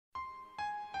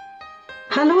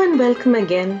Hello and welcome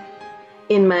again.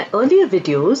 In my earlier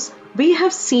videos, we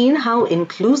have seen how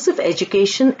inclusive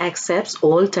education accepts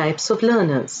all types of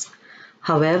learners.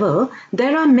 However,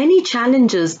 there are many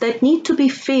challenges that need to be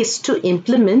faced to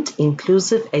implement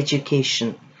inclusive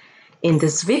education. In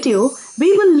this video,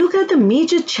 we will look at the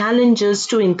major challenges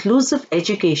to inclusive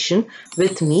education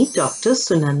with me, Dr.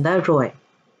 Sunanda Roy.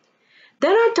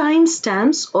 There are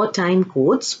timestamps or time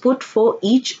codes put for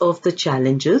each of the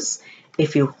challenges.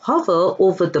 If you hover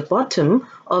over the bottom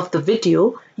of the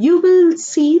video, you will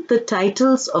see the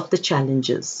titles of the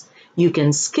challenges. You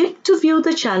can skip to view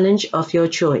the challenge of your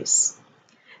choice.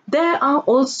 There are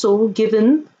also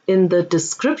given in the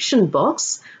description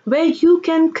box where you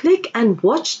can click and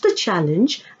watch the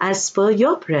challenge as per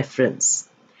your preference.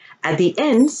 At the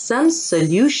end, some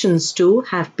solutions too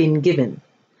have been given.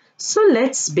 So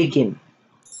let's begin.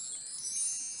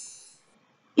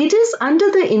 It is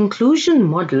under the inclusion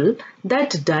model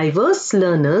that diverse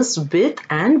learners with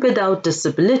and without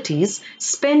disabilities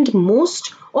spend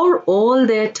most or all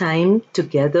their time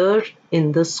together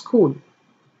in the school.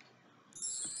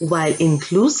 While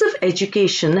inclusive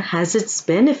education has its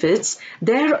benefits,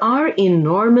 there are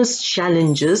enormous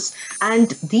challenges, and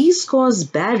these cause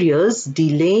barriers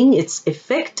delaying its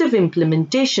effective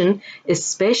implementation,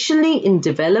 especially in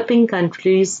developing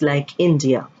countries like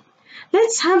India.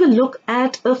 Let's have a look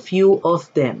at a few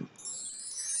of them.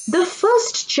 The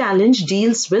first challenge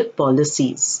deals with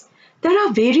policies. There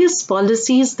are various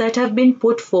policies that have been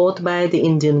put forth by the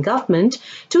Indian government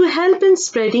to help in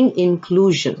spreading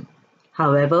inclusion.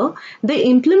 However, the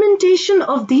implementation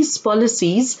of these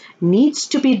policies needs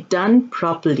to be done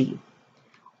properly.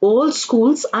 All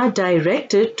schools are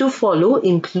directed to follow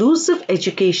inclusive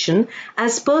education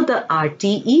as per the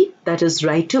RTE, that is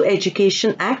Right to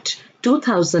Education Act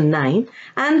 2009,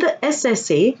 and the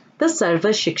SSA, the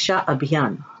Sarva Shiksha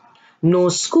Abhiyan. No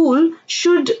school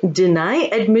should deny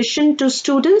admission to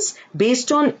students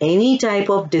based on any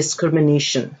type of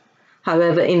discrimination.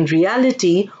 However, in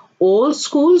reality, all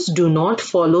schools do not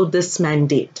follow this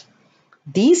mandate.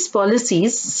 These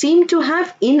policies seem to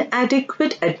have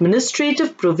inadequate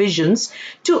administrative provisions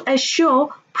to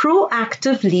assure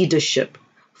proactive leadership.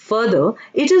 Further,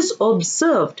 it is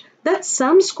observed that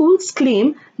some schools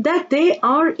claim that they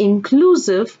are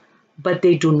inclusive, but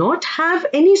they do not have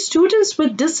any students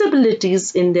with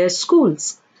disabilities in their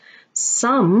schools.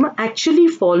 Some actually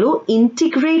follow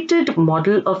integrated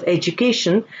model of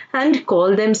education and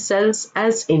call themselves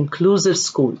as inclusive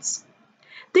schools.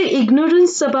 The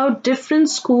ignorance about different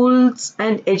schools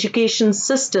and education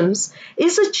systems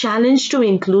is a challenge to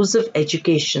inclusive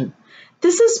education.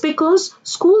 This is because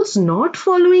schools not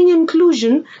following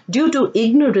inclusion due to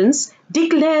ignorance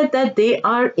declare that they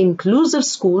are inclusive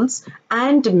schools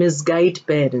and misguide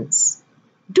parents.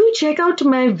 Do check out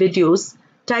my videos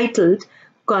titled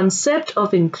Concept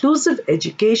of Inclusive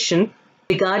Education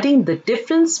regarding the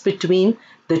difference between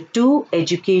the two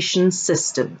education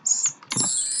systems.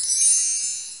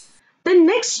 The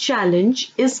next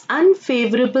challenge is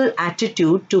unfavorable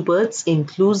attitude towards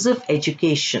inclusive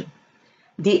education.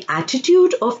 The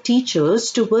attitude of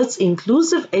teachers towards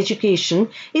inclusive education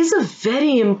is a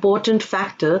very important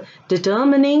factor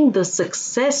determining the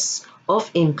success of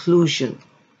inclusion.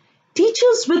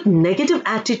 Teachers with negative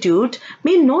attitude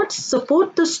may not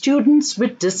support the students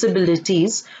with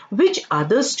disabilities which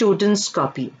other students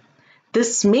copy.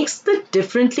 This makes the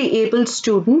differently abled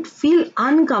student feel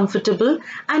uncomfortable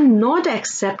and not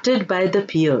accepted by the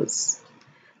peers.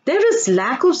 There is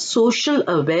lack of social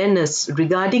awareness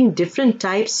regarding different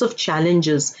types of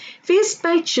challenges faced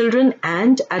by children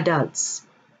and adults.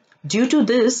 Due to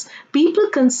this, people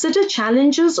consider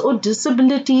challenges or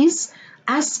disabilities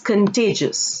as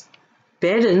contagious.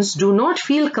 Parents do not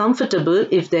feel comfortable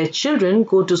if their children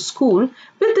go to school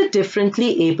with the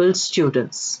differently abled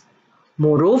students.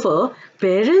 Moreover,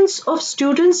 parents of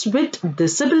students with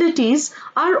disabilities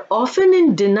are often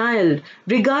in denial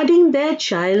regarding their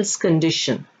child's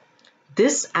condition.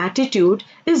 This attitude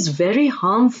is very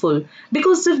harmful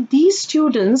because if these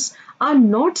students are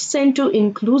not sent to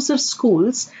inclusive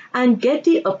schools and get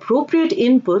the appropriate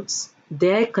inputs,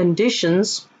 their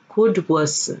conditions could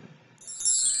worsen.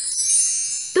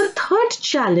 The third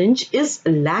challenge is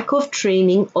lack of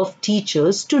training of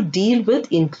teachers to deal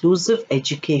with inclusive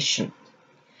education.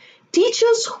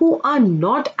 Teachers who are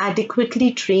not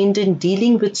adequately trained in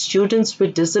dealing with students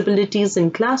with disabilities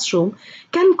in classroom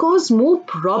can cause more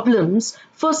problems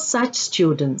for such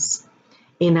students.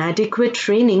 Inadequate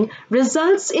training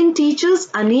results in teachers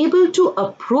unable to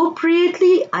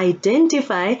appropriately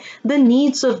identify the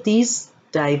needs of these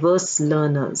diverse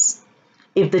learners.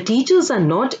 If the teachers are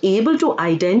not able to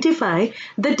identify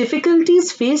the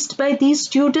difficulties faced by these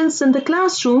students in the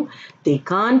classroom, they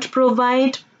can't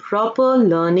provide proper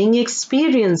learning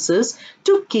experiences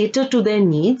to cater to their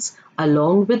needs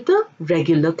along with the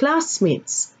regular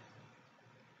classmates.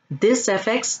 This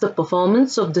affects the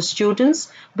performance of the students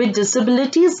with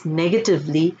disabilities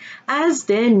negatively as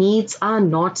their needs are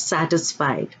not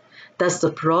satisfied. Thus,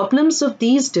 the problems of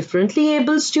these differently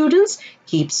abled students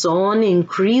keeps on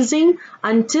increasing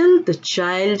until the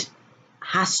child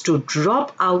has to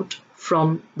drop out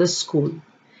from the school.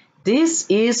 This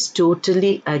is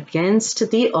totally against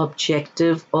the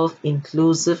objective of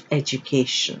inclusive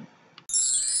education.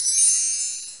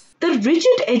 The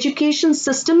rigid education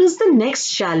system is the next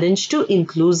challenge to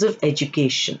inclusive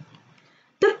education.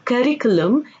 The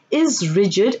curriculum is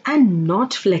rigid and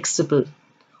not flexible.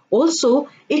 Also,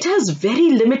 it has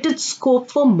very limited scope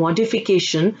for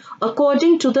modification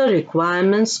according to the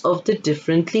requirements of the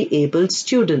differently abled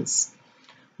students.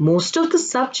 Most of the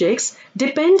subjects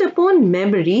depend upon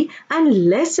memory and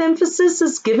less emphasis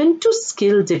is given to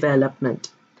skill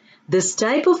development. This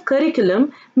type of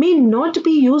curriculum may not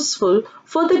be useful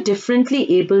for the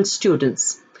differently abled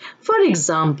students. For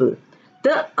example,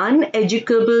 the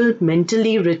uneducable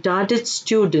mentally retarded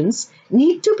students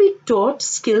need to be taught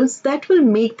skills that will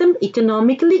make them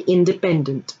economically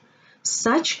independent.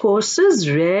 Such courses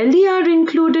rarely are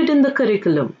included in the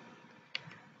curriculum.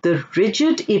 The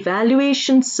rigid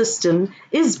evaluation system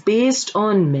is based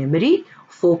on memory,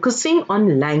 focusing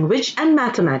on language and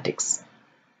mathematics.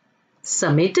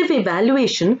 Summative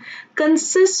evaluation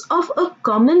consists of a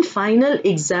common final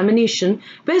examination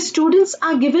where students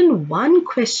are given one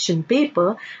question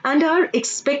paper and are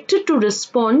expected to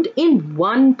respond in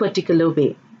one particular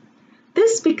way.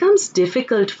 This becomes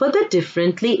difficult for the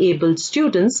differently abled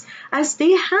students as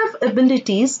they have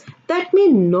abilities that may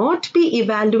not be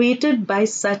evaluated by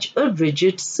such a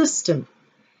rigid system.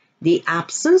 The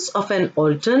absence of an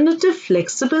alternative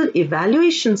flexible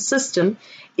evaluation system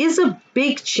is a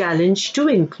big challenge to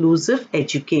inclusive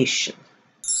education.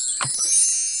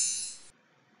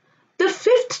 The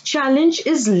fifth challenge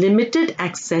is limited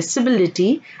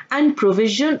accessibility and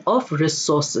provision of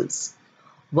resources.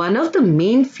 One of the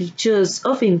main features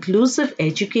of inclusive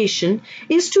education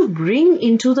is to bring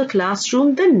into the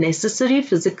classroom the necessary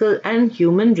physical and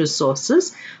human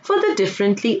resources for the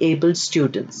differently abled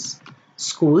students.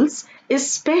 Schools,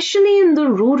 especially in the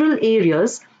rural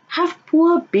areas, have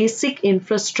poor basic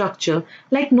infrastructure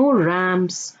like no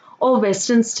ramps or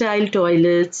Western style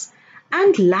toilets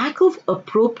and lack of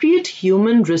appropriate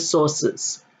human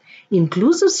resources.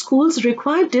 Inclusive schools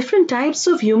require different types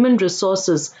of human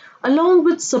resources along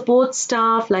with support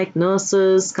staff like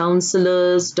nurses,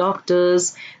 counselors,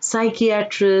 doctors,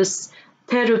 psychiatrists,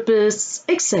 therapists,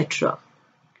 etc.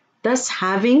 Thus,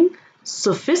 having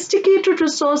sophisticated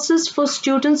resources for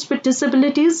students with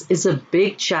disabilities is a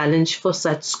big challenge for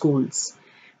such schools.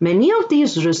 Many of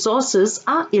these resources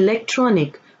are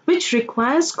electronic, which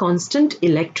requires constant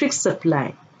electric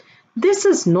supply. This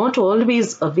is not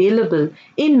always available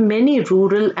in many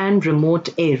rural and remote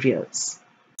areas.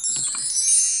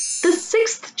 The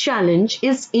sixth challenge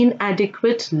is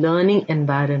inadequate learning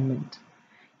environment.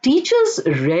 Teachers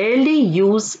rarely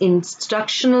use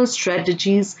instructional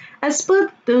strategies as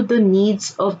per the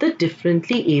needs of the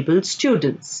differently abled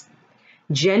students.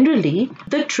 Generally,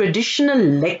 the traditional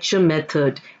lecture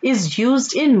method is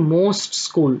used in most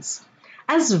schools.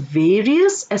 As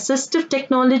various assistive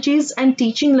technologies and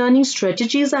teaching learning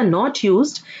strategies are not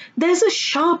used, there's a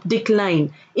sharp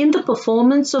decline in the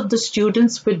performance of the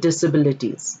students with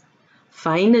disabilities.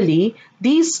 Finally,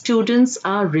 these students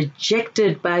are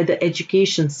rejected by the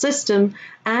education system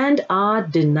and are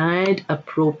denied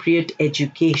appropriate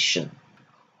education.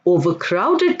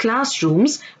 Overcrowded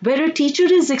classrooms where a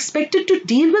teacher is expected to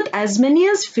deal with as many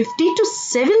as 50 to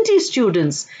 70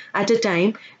 students at a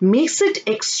time makes it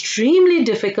extremely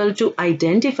difficult to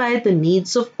identify the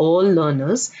needs of all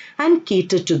learners and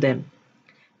cater to them.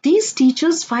 These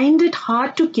teachers find it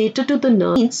hard to cater to the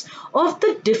needs of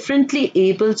the differently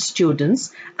abled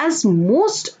students as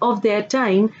most of their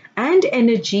time and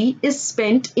energy is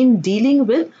spent in dealing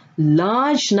with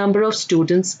large number of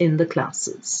students in the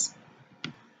classes.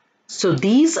 So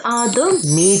these are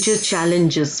the major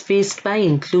challenges faced by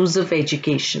inclusive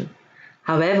education.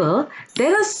 However,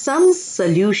 there are some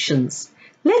solutions.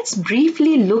 Let's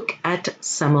briefly look at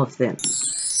some of them.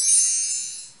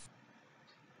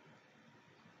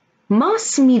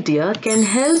 Mass media can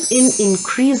help in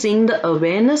increasing the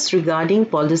awareness regarding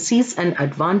policies and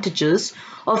advantages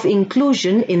of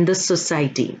inclusion in the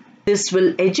society. This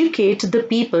will educate the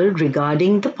people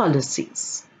regarding the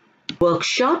policies.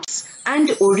 Workshops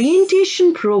And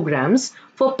orientation programs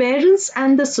for parents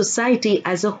and the society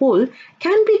as a whole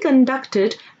can be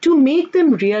conducted to make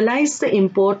them realize the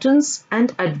importance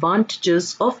and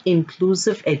advantages of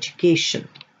inclusive education.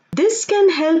 This can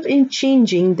help in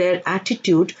changing their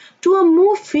attitude to a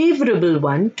more favorable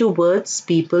one towards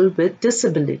people with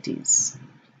disabilities.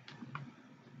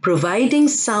 Providing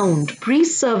sound,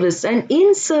 pre-service and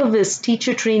in-service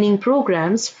teacher training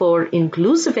programs for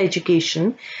inclusive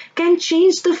education can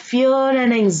change the fear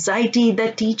and anxiety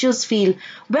that teachers feel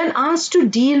when asked to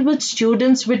deal with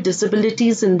students with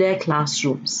disabilities in their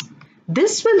classrooms.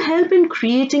 This will help in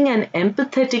creating an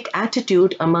empathetic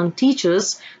attitude among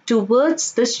teachers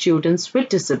towards the students with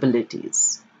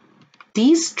disabilities.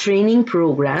 These training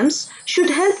programs should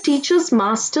help teachers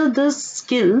master the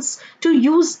skills to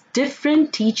use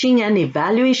different teaching and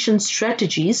evaluation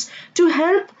strategies to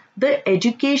help the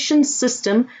education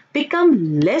system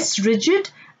become less rigid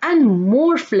and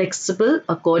more flexible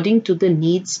according to the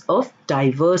needs of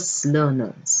diverse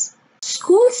learners.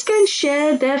 Schools can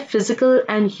share their physical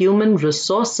and human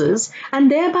resources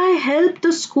and thereby help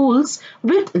the schools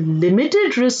with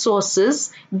limited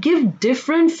resources give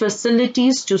different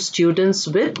facilities to students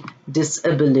with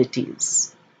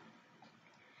disabilities.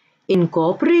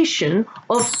 Incorporation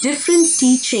of different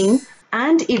teaching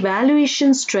and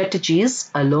evaluation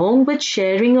strategies along with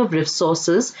sharing of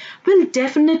resources will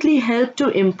definitely help to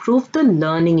improve the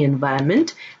learning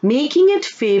environment, making it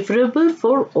favorable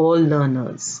for all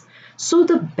learners. So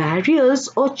the barriers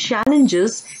or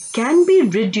challenges can be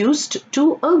reduced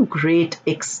to a great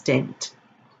extent.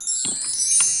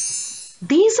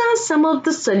 These are some of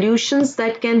the solutions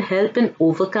that can help in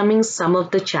overcoming some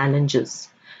of the challenges.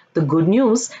 The good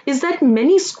news is that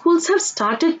many schools have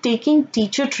started taking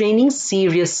teacher training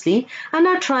seriously and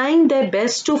are trying their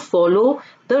best to follow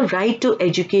the Right to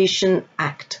Education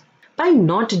Act by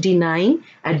not denying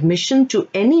admission to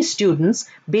any students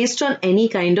based on any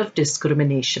kind of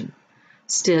discrimination.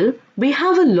 Still, we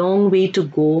have a long way to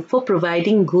go for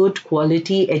providing good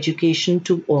quality education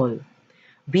to all.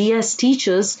 We as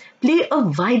teachers play a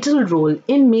vital role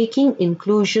in making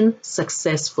inclusion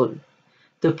successful.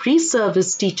 The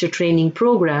pre-service teacher training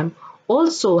program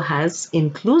also has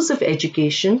inclusive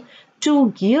education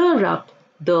to gear up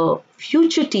the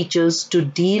future teachers to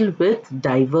deal with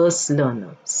diverse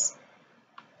learners.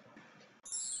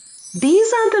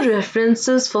 These are the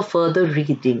references for further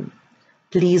reading.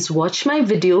 Please watch my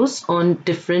videos on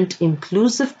different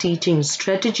inclusive teaching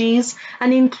strategies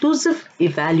and inclusive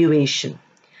evaluation.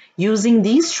 Using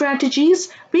these strategies,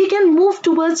 we can move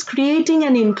towards creating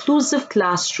an inclusive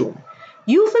classroom.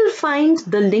 You will find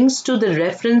the links to the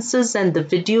references and the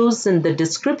videos in the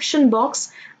description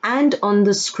box and on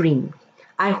the screen.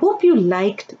 I hope you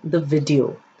liked the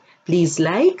video. Please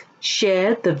like,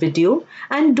 share the video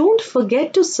and don't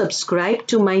forget to subscribe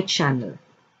to my channel.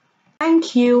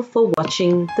 Thank you for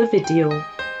watching the video.